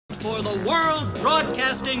for the World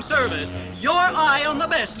Broadcasting Service, your eye on the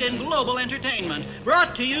best in global entertainment,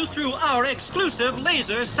 brought to you through our exclusive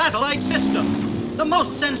laser satellite system. The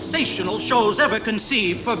most sensational shows ever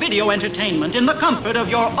conceived for video entertainment in the comfort of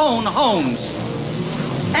your own homes.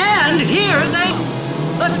 And here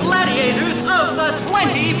the gladiators of the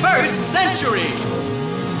 21st century.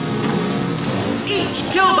 Each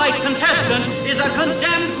kill-bite contestant is a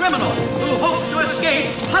condemned criminal who hopes to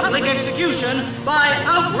escape public execution by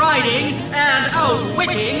outriding and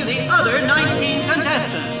outwitting the other 19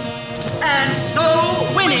 contestants, and so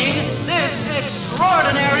winning this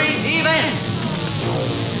extraordinary event.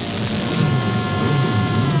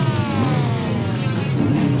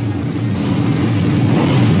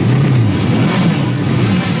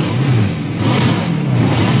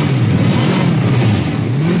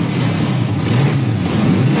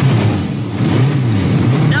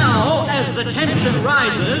 The tension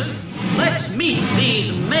rises, let's meet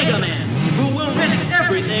these mega men who will risk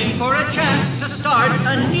everything for a chance to start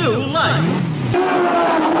a new life.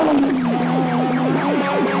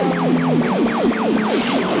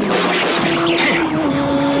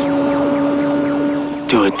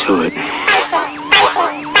 Do it to it.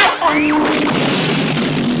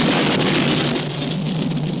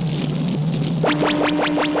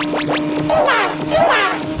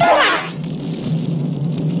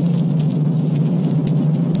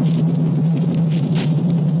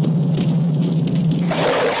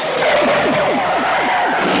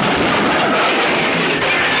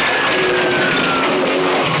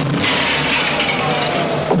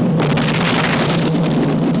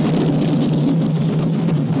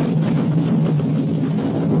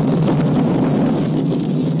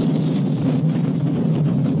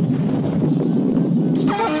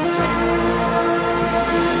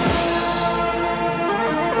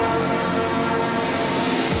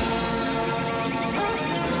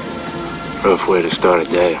 Rough way to start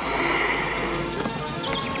a day.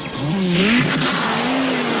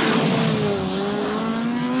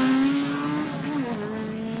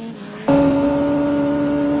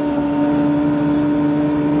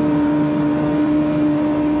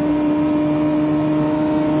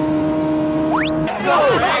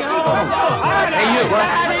 Hey, you, what?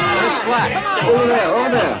 Where's Slack? Over there.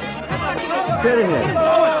 Get in here.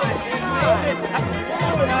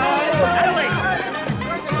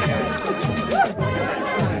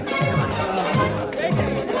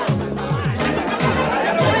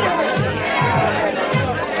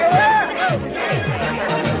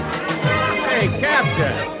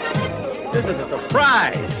 This is a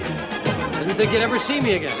surprise. Didn't think you'd ever see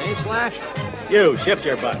me again, eh, Slash? You, shift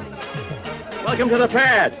your butt. Welcome to the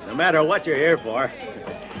pad, no matter what you're here for.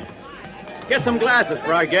 Get some glasses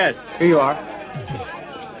for our guests. Here you are.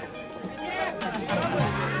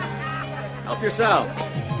 Help yourself.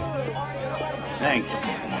 Thanks.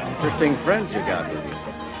 Interesting friends you got with you.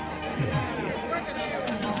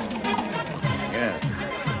 Yeah.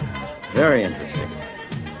 Very interesting.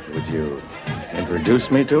 Would you introduce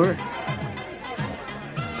me to her?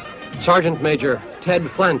 Sergeant Major Ted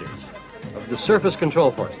Flanders of the Surface Control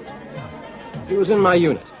Forces. He was in my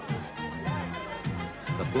unit.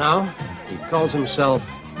 But now, he calls himself...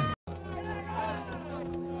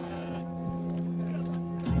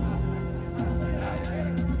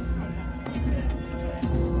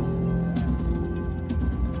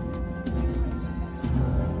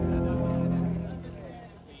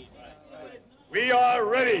 We are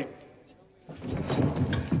ready.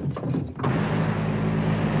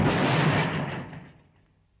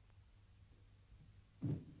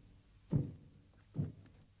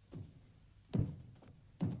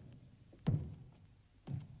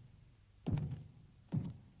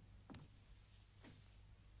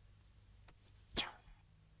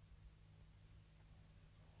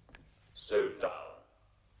 Sit down.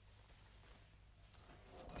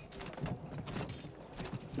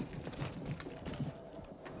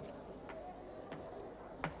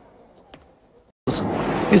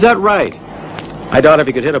 Is that right? I doubt if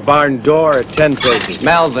he could hit a barn door at 10 paces.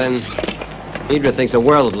 Melvin, Idra thinks the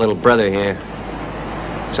world of little brother here.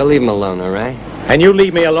 So leave him alone, all right? And you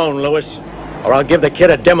leave me alone, Lewis, or I'll give the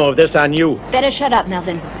kid a demo of this on you. Better shut up,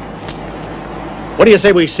 Melvin. What do you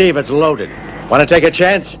say we see if it's loaded? Want to take a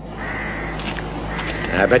chance?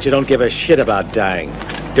 I bet you don't give a shit about dying,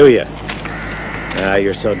 do you?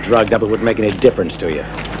 You're so drugged up it wouldn't make any difference to you.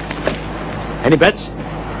 Any bets?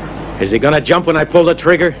 Is he gonna jump when I pull the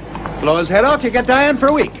trigger? Blow his head off, you get Diane for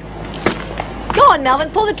a week. Go on, Melvin,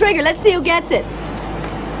 pull the trigger. Let's see who gets it.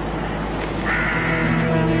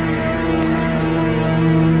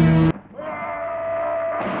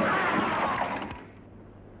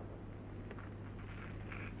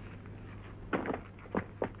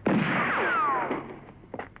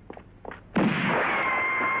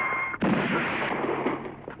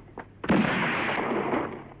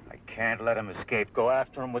 can't let him escape. Go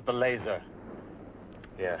after him with the laser.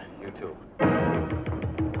 Yeah, you too.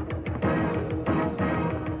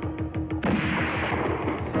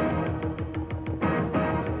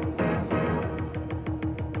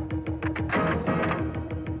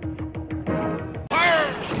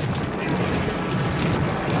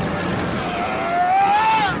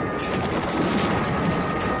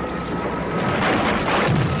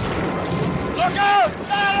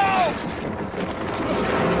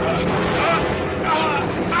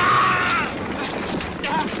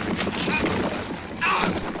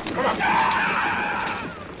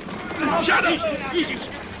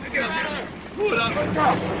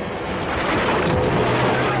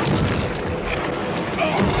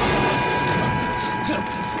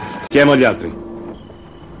 Chiamo gli altri.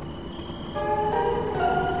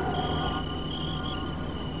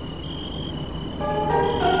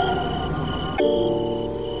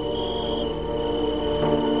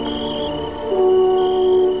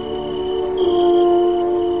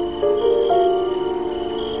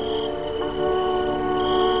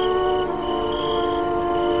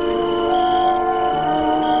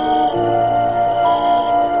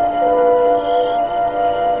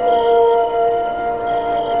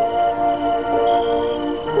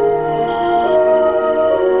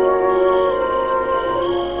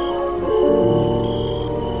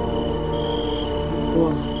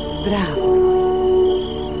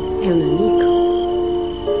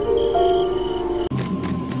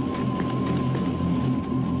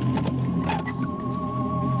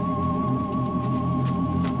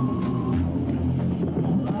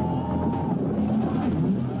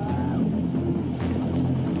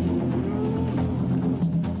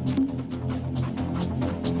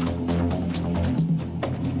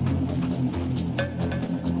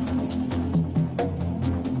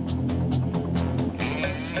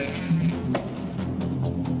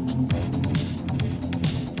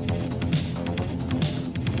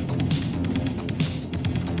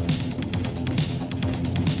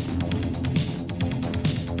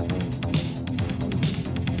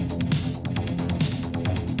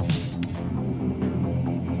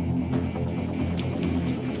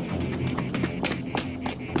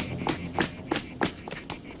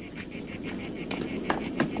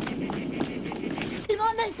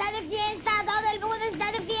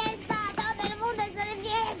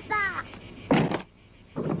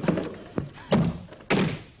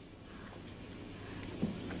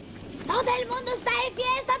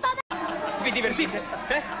 Vi divertite?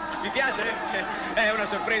 Vi piace? È una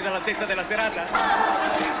sorpresa all'altezza della serata?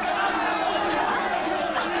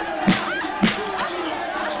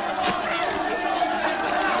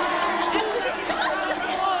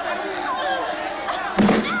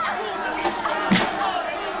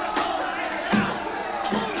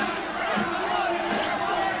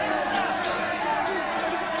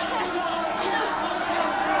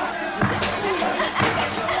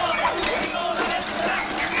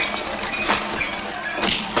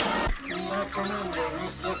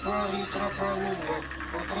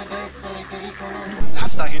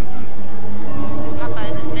 Das da hinten. Papa,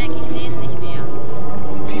 es ist weg. Ich sehe es nicht mehr.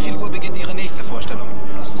 Um wie viel Uhr beginnt Ihre nächste Vorstellung?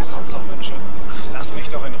 Hast du sonst noch Wünsche? Ach, lass mich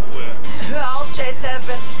doch in Ruhe. Hör auf,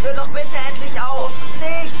 J7. Hör doch bitte endlich auf.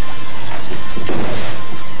 Nicht!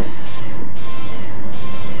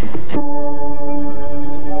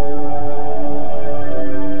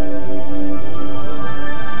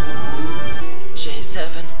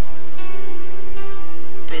 J7.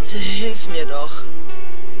 Bitte hilf mir doch.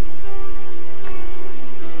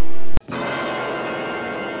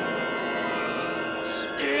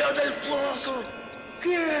 Dio del fuoco!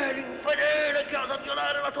 Chi è l'infedele che osa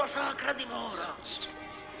violare la tua sacra dimora?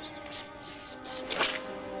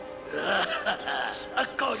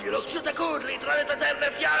 Accoglilo, chiude curli tra le tue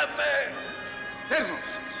terre fiamme! Fermo!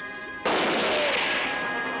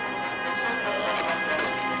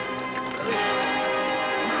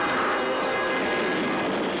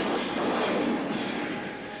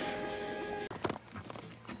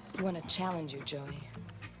 I want to challenge you, Joey.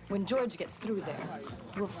 When George gets through there,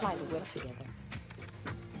 we'll fly the whip together.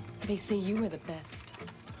 They say you are the best,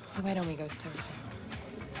 so why don't we go surfing?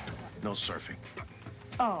 No surfing.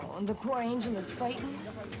 Oh, the poor angel is frightened?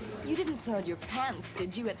 You didn't soil your pants,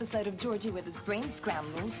 did you, at the sight of Georgie with his brains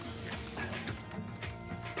scrambled?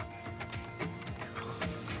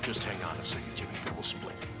 Just hang on a second, Jimmy. We'll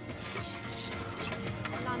split.